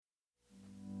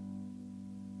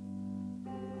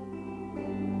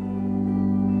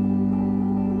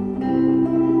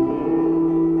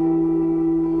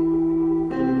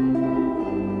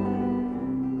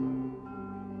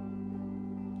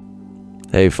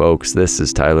Hey folks, this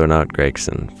is Knott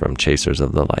Gregson from Chasers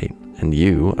of the Light, and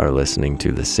you are listening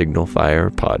to the Signal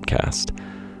Fire podcast,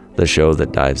 the show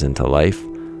that dives into life,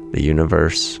 the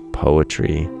universe,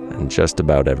 poetry, and just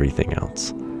about everything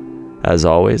else. As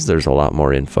always, there's a lot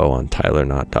more info on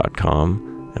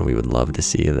tylerknott.com, and we would love to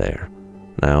see you there.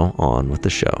 Now, on with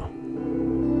the show.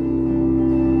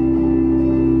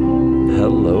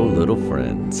 Hello, little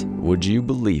friends. Would you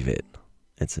believe it?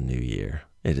 It's a new year.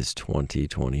 It is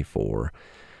 2024.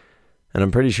 And I'm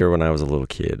pretty sure when I was a little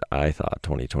kid, I thought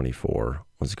 2024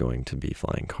 was going to be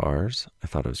flying cars. I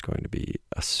thought it was going to be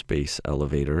a space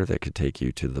elevator that could take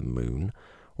you to the moon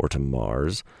or to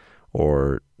Mars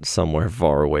or somewhere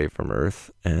far away from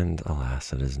Earth. And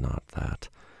alas, it is not that.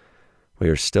 We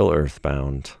are still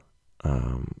earthbound.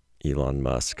 Elon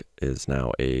Musk is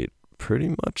now pretty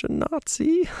much a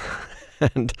Nazi.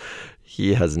 And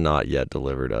he has not yet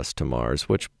delivered us to Mars,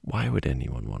 which why would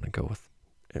anyone want to go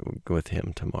with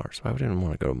him to Mars? Why would anyone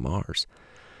want to go to Mars?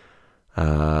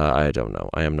 I don't know.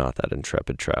 I am not that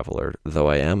intrepid traveler, though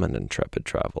I am an intrepid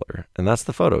traveler. And that's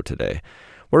the photo today.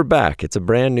 We're back. It's a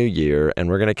brand new year, and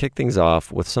we're going to kick things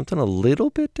off with something a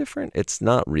little bit different. It's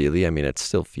not really. I mean, it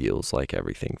still feels like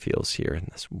everything feels here in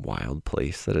this wild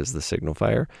place that is the Signal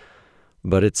Fire.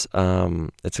 But it's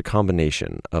a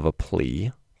combination of a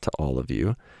plea to all of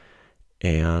you,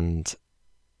 and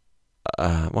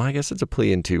I guess it's a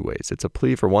plea in two ways. It's a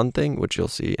plea for one thing, which you'll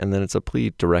see, and then it's a plea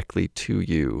directly to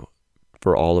you,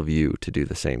 for all of you to do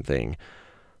the same thing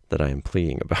that I am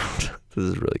pleading about. This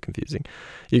is really confusing.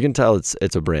 You can tell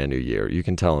it's a brand new year. You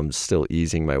can tell I'm still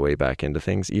easing my way back into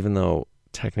things, even though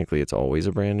technically it's always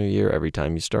a brand new year every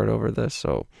time you start over this.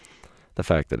 So the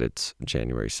fact that it's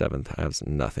January 7th has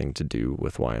nothing to do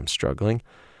with why I'm struggling.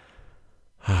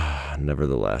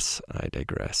 Nevertheless, I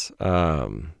digress.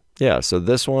 So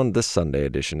this Sunday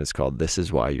edition is called This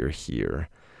Is Why You're Here.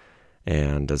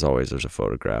 And as always, there's a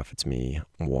photograph. It's me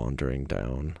wandering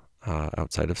down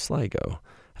outside of Sligo.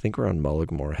 I think we're on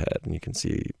Mulligmore Head, and you can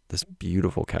see this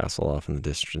beautiful castle off in the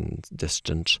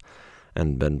distance,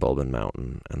 and Ben Bulben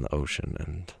Mountain and the ocean,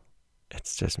 and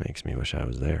it just makes me wish I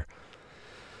was there.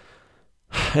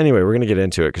 Anyway, we're going to get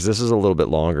into it because this is a little bit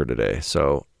longer today,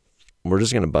 so we're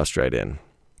just going to bust right in.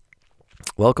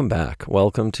 Welcome back.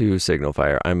 Welcome to Signal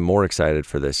Fire. I'm more excited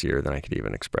for this year than I could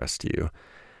even express to you.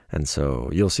 And so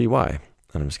you'll see why.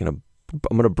 And I'm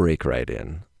going to break right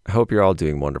in. I hope you're all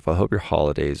doing wonderful. I hope your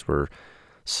holidays were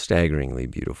staggeringly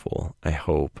beautiful. I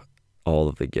hope all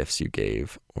of the gifts you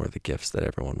gave were the gifts that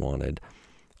everyone wanted.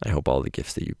 I hope all the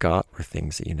gifts that you got were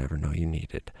things that you never know you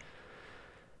needed.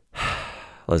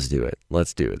 Let's do it.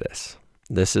 Let's do this.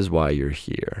 This is why you're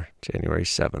here. January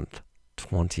 7th,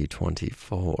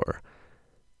 2024.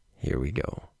 Here we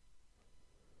go.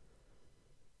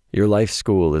 Your life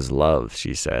school is love,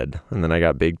 she said, and then I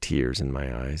got big tears in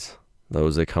my eyes.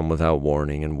 Those that come without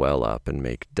warning and well up and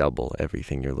make double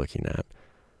everything you're looking at.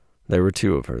 There were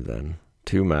two of her then,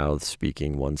 two mouths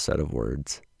speaking one set of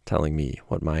words, telling me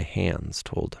what my hands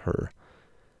told her.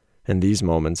 In these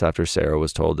moments after Sarah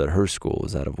was told that her school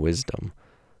was that of wisdom,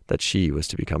 that she was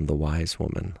to become the wise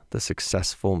woman, the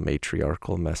successful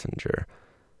matriarchal messenger,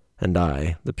 and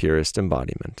I, the purest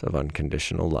embodiment of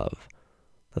unconditional love,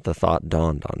 that the thought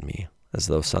dawned on me as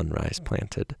though sunrise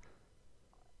planted.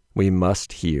 We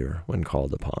must hear when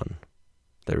called upon.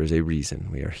 There is a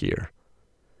reason we are here.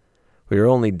 We are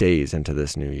only days into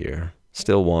this new year,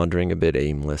 still wandering a bit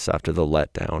aimless after the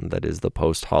letdown that is the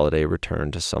post-holiday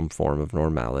return to some form of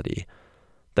normality,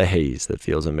 the haze that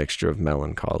feels a mixture of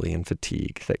melancholy and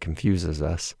fatigue that confuses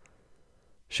us.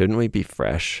 Shouldn't we be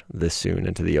fresh this soon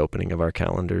into the opening of our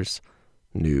calendars,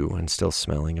 new and still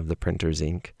smelling of the printer's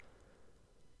ink?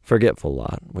 Forgetful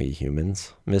lot, we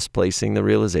humans, misplacing the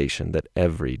realization that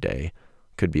every day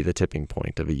could be the tipping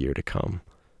point of a year to come,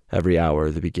 every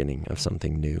hour the beginning of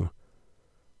something new.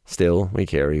 Still, we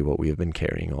carry what we have been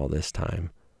carrying all this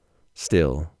time.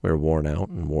 Still, we're worn out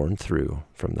and worn through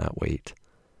from that weight.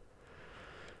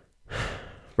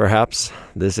 Perhaps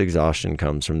this exhaustion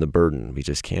comes from the burden we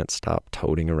just can't stop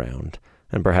toting around,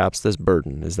 and perhaps this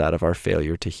burden is that of our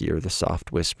failure to hear the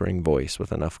soft whispering voice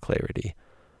with enough clarity,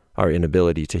 our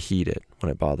inability to heed it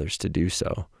when it bothers to do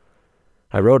so.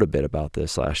 I wrote a bit about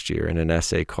this last year in an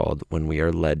essay called When We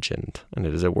Are Legend, and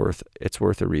it's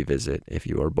worth a revisit if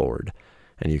you are bored,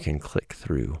 and you can click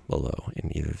through below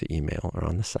in either the email or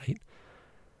on the site.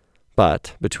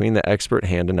 But between the expert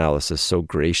hand analysis so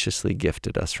graciously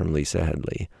gifted us from Lisa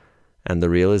Headley and the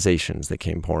realizations that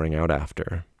came pouring out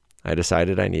after, I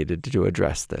decided I needed to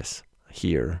address this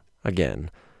here, again,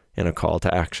 in a call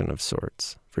to action of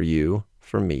sorts, for you,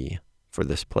 for me, for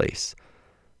this place.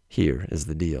 Here is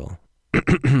the deal.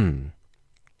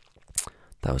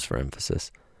 That was for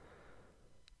emphasis.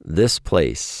 This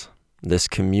place, this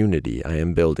community I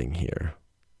am building here,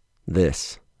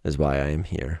 this is why I am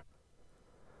here.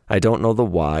 I don't know the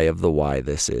why of the why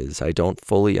this is. I don't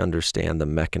fully understand the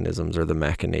mechanisms or the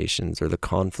machinations or the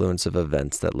confluence of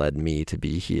events that led me to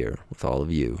be here with all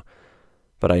of you.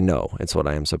 But I know it's what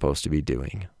I am supposed to be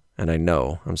doing, and I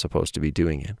know I'm supposed to be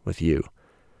doing it with you.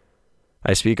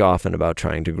 I speak often about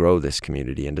trying to grow this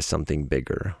community into something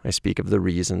bigger. I speak of the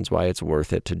reasons why it's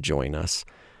worth it to join us,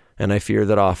 and I fear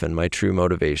that often my true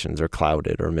motivations are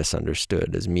clouded or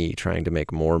misunderstood as me trying to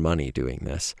make more money doing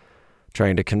this,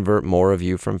 trying to convert more of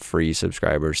you from free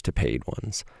subscribers to paid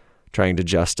ones, trying to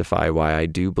justify why I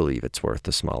do believe it's worth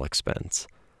the small expense.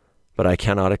 But I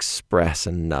cannot express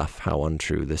enough how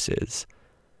untrue this is.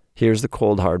 Here's the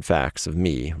cold hard facts of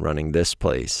me running this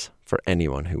place for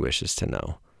anyone who wishes to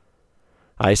know.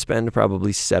 I spend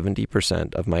probably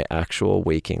 70% of my actual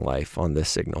waking life on this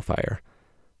signal fire.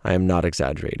 I am not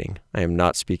exaggerating. I am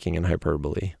not speaking in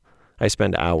hyperbole. I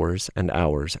spend hours and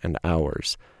hours and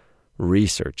hours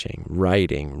researching,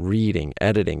 writing, reading,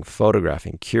 editing,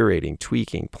 photographing, curating,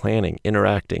 tweaking, planning,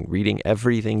 interacting, reading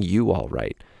everything you all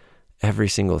write, every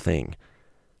single thing,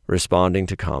 responding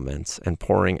to comments, and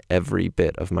pouring every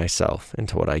bit of myself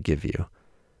into what I give you.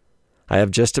 I have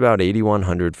just about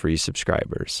 8,100 free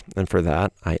subscribers, and for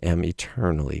that, I am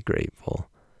eternally grateful.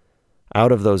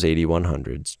 Out of those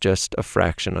 8,100s, just a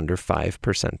fraction under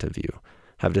 5% of you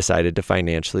have decided to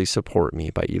financially support me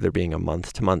by either being a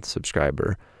month-to-month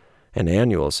subscriber, an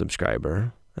annual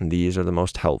subscriber, and these are the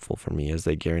most helpful for me as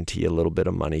they guarantee a little bit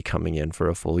of money coming in for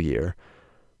a full year,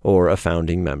 or a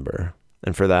founding member.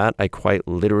 And for that, I quite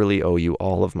literally owe you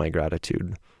all of my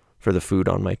gratitude for the food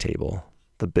on my table,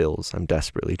 the bills I'm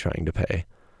desperately trying to pay.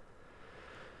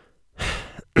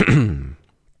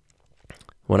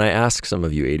 When I ask some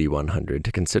of you 8,100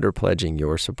 to consider pledging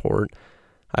your support,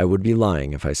 I would be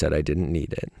lying if I said I didn't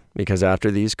need it, because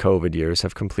after these COVID years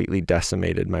have completely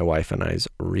decimated my wife and I's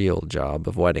real job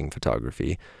of wedding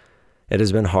photography, it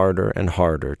has been harder and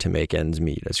harder to make ends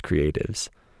meet as creatives.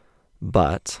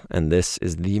 But, and this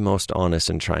is the most honest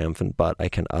and triumphant but I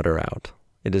can utter out,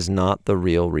 it is not the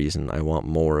real reason I want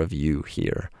more of you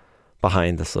here,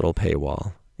 behind this little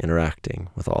paywall, interacting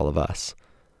with all of us.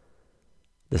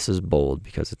 This is bold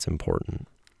because it's important.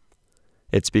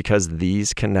 It's because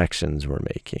these connections we're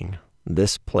making,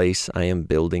 this place I am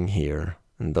building here,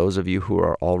 and those of you who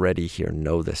are already here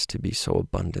know this to be so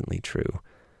abundantly true,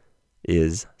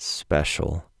 is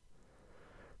special.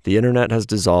 The internet has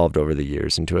dissolved over the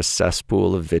years into a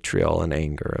cesspool of vitriol and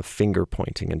anger, of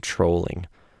finger-pointing and trolling.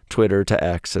 Twitter to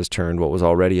X has turned what was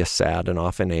already a sad and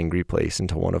often angry place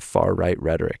into one of far-right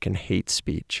rhetoric and hate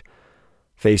speech.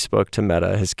 Facebook to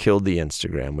Meta has killed the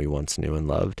Instagram we once knew and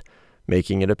loved,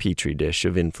 making it a petri dish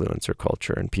of influencer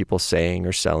culture and people saying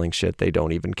or selling shit they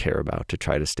don't even care about to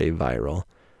try to stay viral,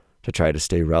 to try to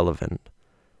stay relevant.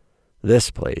 This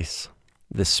place,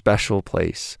 this special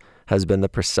place, has been the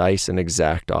precise and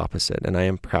exact opposite, and I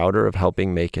am prouder of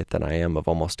helping make it than I am of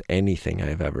almost anything I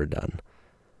have ever done.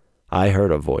 I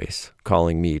heard a voice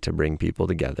calling me to bring people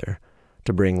together,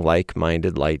 to bring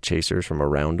like-minded light chasers from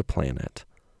around a planet.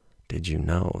 Did you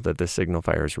know that the signal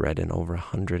fire is read in over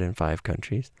 105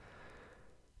 countries?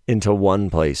 Into one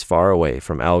place far away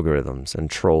from algorithms and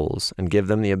trolls, and give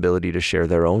them the ability to share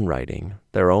their own writing,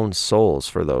 their own souls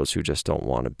for those who just don't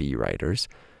want to be writers,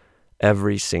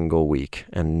 every single week,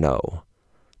 and know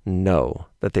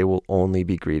that they will only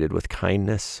be greeted with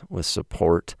kindness, with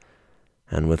support,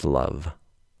 and with love.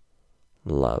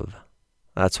 Love.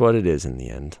 That's what it is in the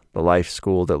end. The life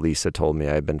school that Lisa told me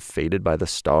I had been fated by the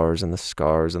stars and the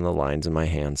scars and the lines in my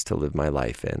hands to live my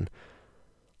life in.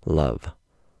 Love.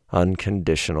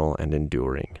 Unconditional and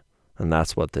enduring. And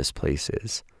that's what this place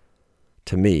is.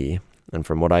 To me, and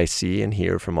from what I see and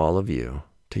hear from all of you,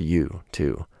 to you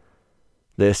too.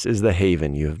 This is the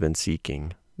haven you have been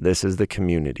seeking. This is the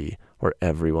community where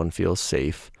everyone feels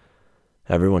safe,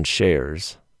 everyone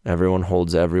shares, everyone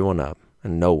holds everyone up,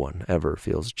 and no one ever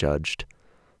feels judged.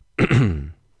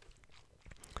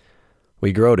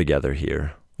 We grow together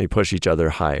here. We push each other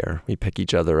higher. We pick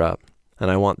each other up. And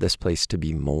I want this place to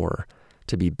be more,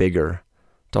 to be bigger,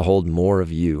 to hold more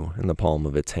of you in the palm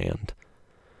of its hand.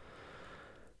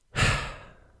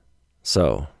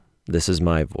 So, this is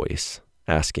my voice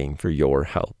asking for your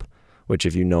help, which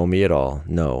if you know me at all,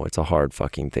 know it's a hard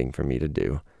fucking thing for me to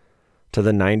do. To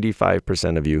the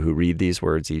 95% of you who read these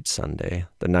words each Sunday,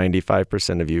 the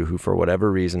 95% of you who for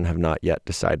whatever reason have not yet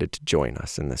decided to join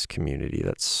us in this community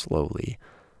that's slowly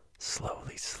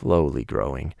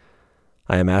growing,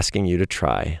 I am asking you to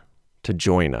try, to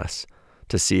join us,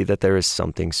 to see that there is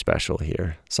something special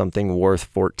here, something worth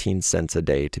 14 cents a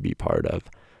day to be part of.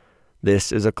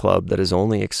 This is a club that is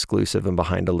only exclusive and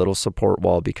behind a little support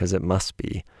wall because it must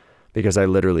be, because I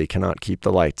literally cannot keep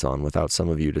the lights on without some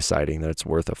of you deciding that it's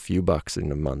worth a few bucks a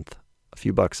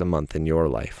month in your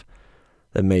life.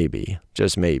 That maybe,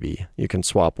 just maybe, you can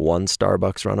swap one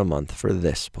Starbucks run a month for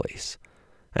this place,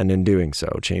 and in doing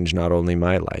so, change not only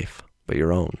my life, but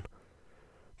your own.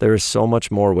 There is so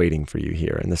much more waiting for you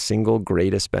here, and the single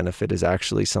greatest benefit is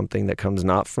actually something that comes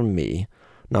not from me,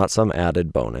 not some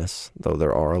added bonus, though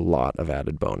there are a lot of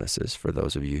added bonuses for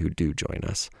those of you who do join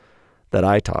us, that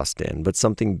I tossed in, but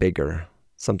something bigger,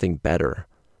 something better,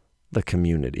 the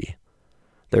community.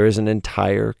 There is an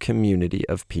entire community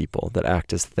of people that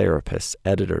act as therapists,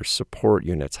 editors, support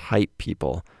units, hype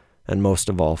people, and most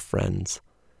of all, friends.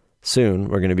 Soon,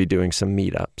 we're going to be doing some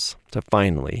meetups to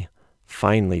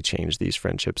finally change these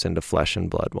friendships into flesh and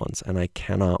blood ones, and I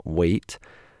cannot wait,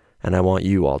 and I want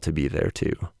you all to be there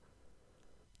too.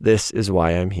 This is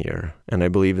why I'm here, and I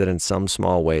believe that in some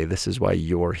small way, this is why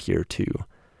you're here too.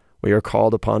 We are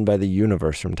called upon by the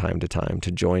universe from time to time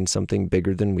to join something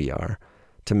bigger than we are,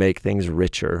 to make things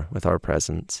richer with our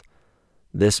presence.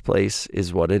 This place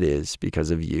is what it is because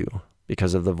of you,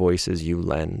 because of the voices you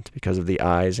lend, because of the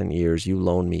eyes and ears you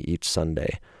loan me each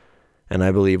Sunday. And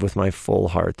I believe with my full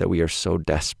heart that we are so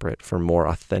desperate for more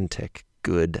authentic,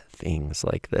 good things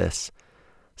like this.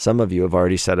 Some of you have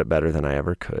already said it better than I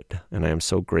ever could, and I am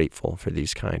so grateful for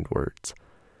these kind words.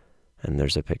 And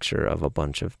there's a picture of a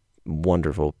bunch of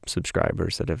wonderful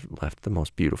subscribers that have left the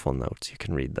most beautiful notes. You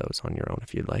can read those on your own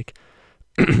if you'd like.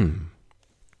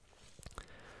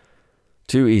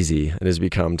 Too easy it has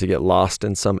become to get lost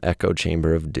in some echo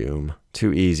chamber of doom.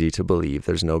 Too easy to believe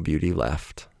there's no beauty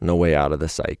left, no way out of the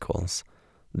cycles.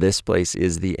 This place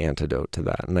is the antidote to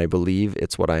that, and I believe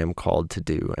it's what I am called to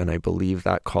do, and I believe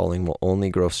that calling will only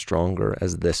grow stronger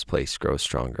as this place grows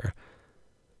stronger.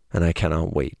 And I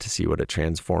cannot wait to see what it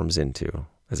transforms into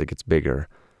as it gets bigger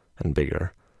and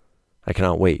bigger. I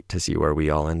cannot wait to see where we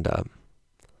all end up.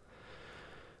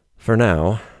 For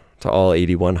now, to all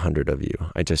 8,100 of you,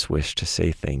 I just wish to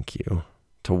say thank you,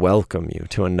 to welcome you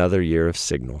to another year of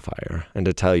Signal Fire, and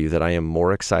to tell you that I am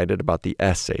more excited about the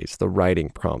essays, the writing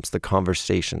prompts, the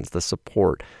conversations, the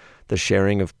support, the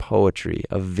sharing of poetry,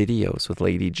 of videos with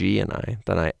Lady G and I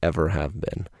than I ever have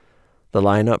been. The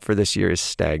lineup for this year is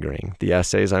staggering. The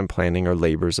essays I'm planning are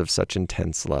labors of such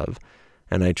intense love,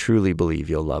 and I truly believe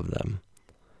you'll love them.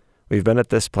 We've been at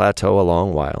this plateau a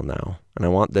long while now, and I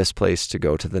want this place to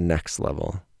go to the next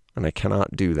level, and I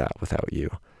cannot do that without you.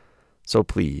 So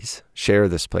please, share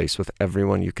this place with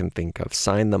everyone you can think of.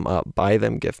 Sign them up, buy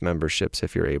them gift memberships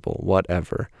if you're able,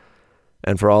 whatever.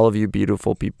 And for all of you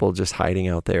beautiful people just hiding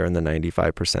out there in the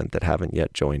 95% that haven't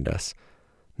yet joined us,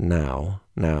 now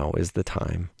is the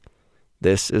time.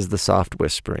 This is the soft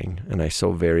whispering, and I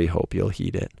so very hope you'll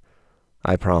heed it.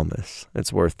 I promise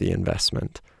it's worth the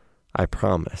investment. I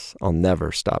promise I'll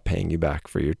never stop paying you back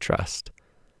for your trust.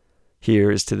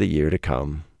 Here is to the year to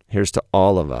come. Here's to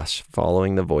all of us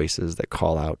following the voices that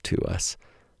call out to us,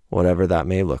 whatever that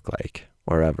may look like,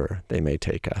 wherever they may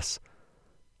take us.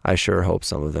 I sure hope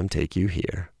some of them take you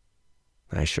here.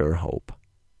 I sure hope.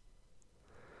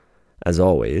 As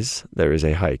always, there is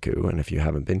a haiku, and if you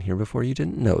haven't been here before, you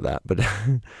didn't know that, but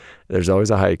there's always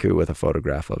a haiku with a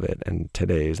photograph of it, and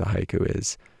today's haiku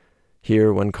is,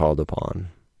 "Hear when called upon,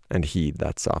 and heed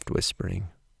that soft whispering.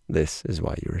 This is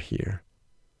why you are here."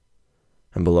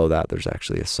 And below that, there's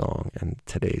actually a song, and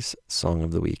today's song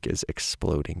of the week is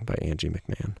 "Exploding" by Angie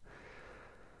McMahon.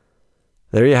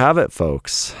 There you have it,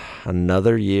 folks.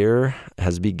 Another year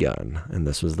has begun, and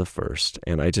this was the first.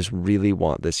 And I just really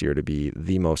want this year to be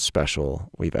the most special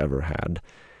we've ever had.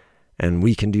 And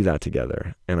we can do that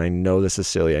together. And I know this is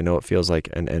silly. I know it feels like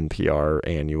an NPR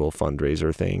annual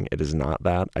fundraiser thing. It is not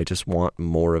that. I just want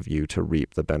more of you to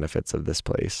reap the benefits of this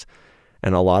place.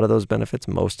 And a lot of those benefits,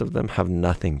 most of them have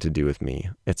nothing to do with me.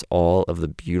 It's all of the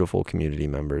beautiful community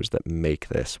members that make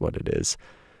this what it is.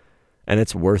 And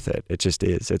it's worth it. It just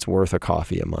is. It's worth a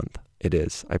coffee a month. It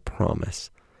is. I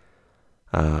promise.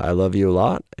 I love you a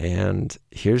lot. And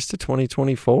here's to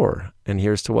 2024. And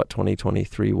here's to what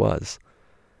 2023 was.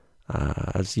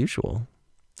 As usual,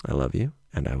 I love you.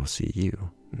 And I will see you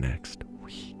next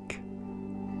week.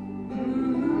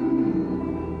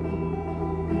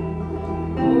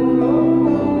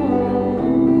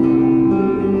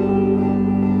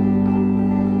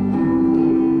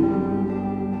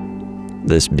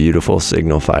 This beautiful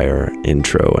Signal Fire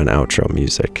intro and outro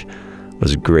music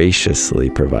was graciously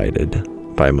provided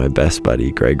by my best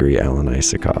buddy, Gregory Alan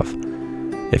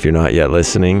Isakov. If you're not yet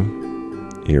listening,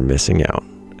 you're missing out,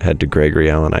 head to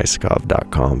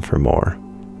GregoryAllenIsakov.com for more.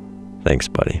 Thanks,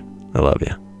 buddy. I love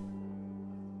you.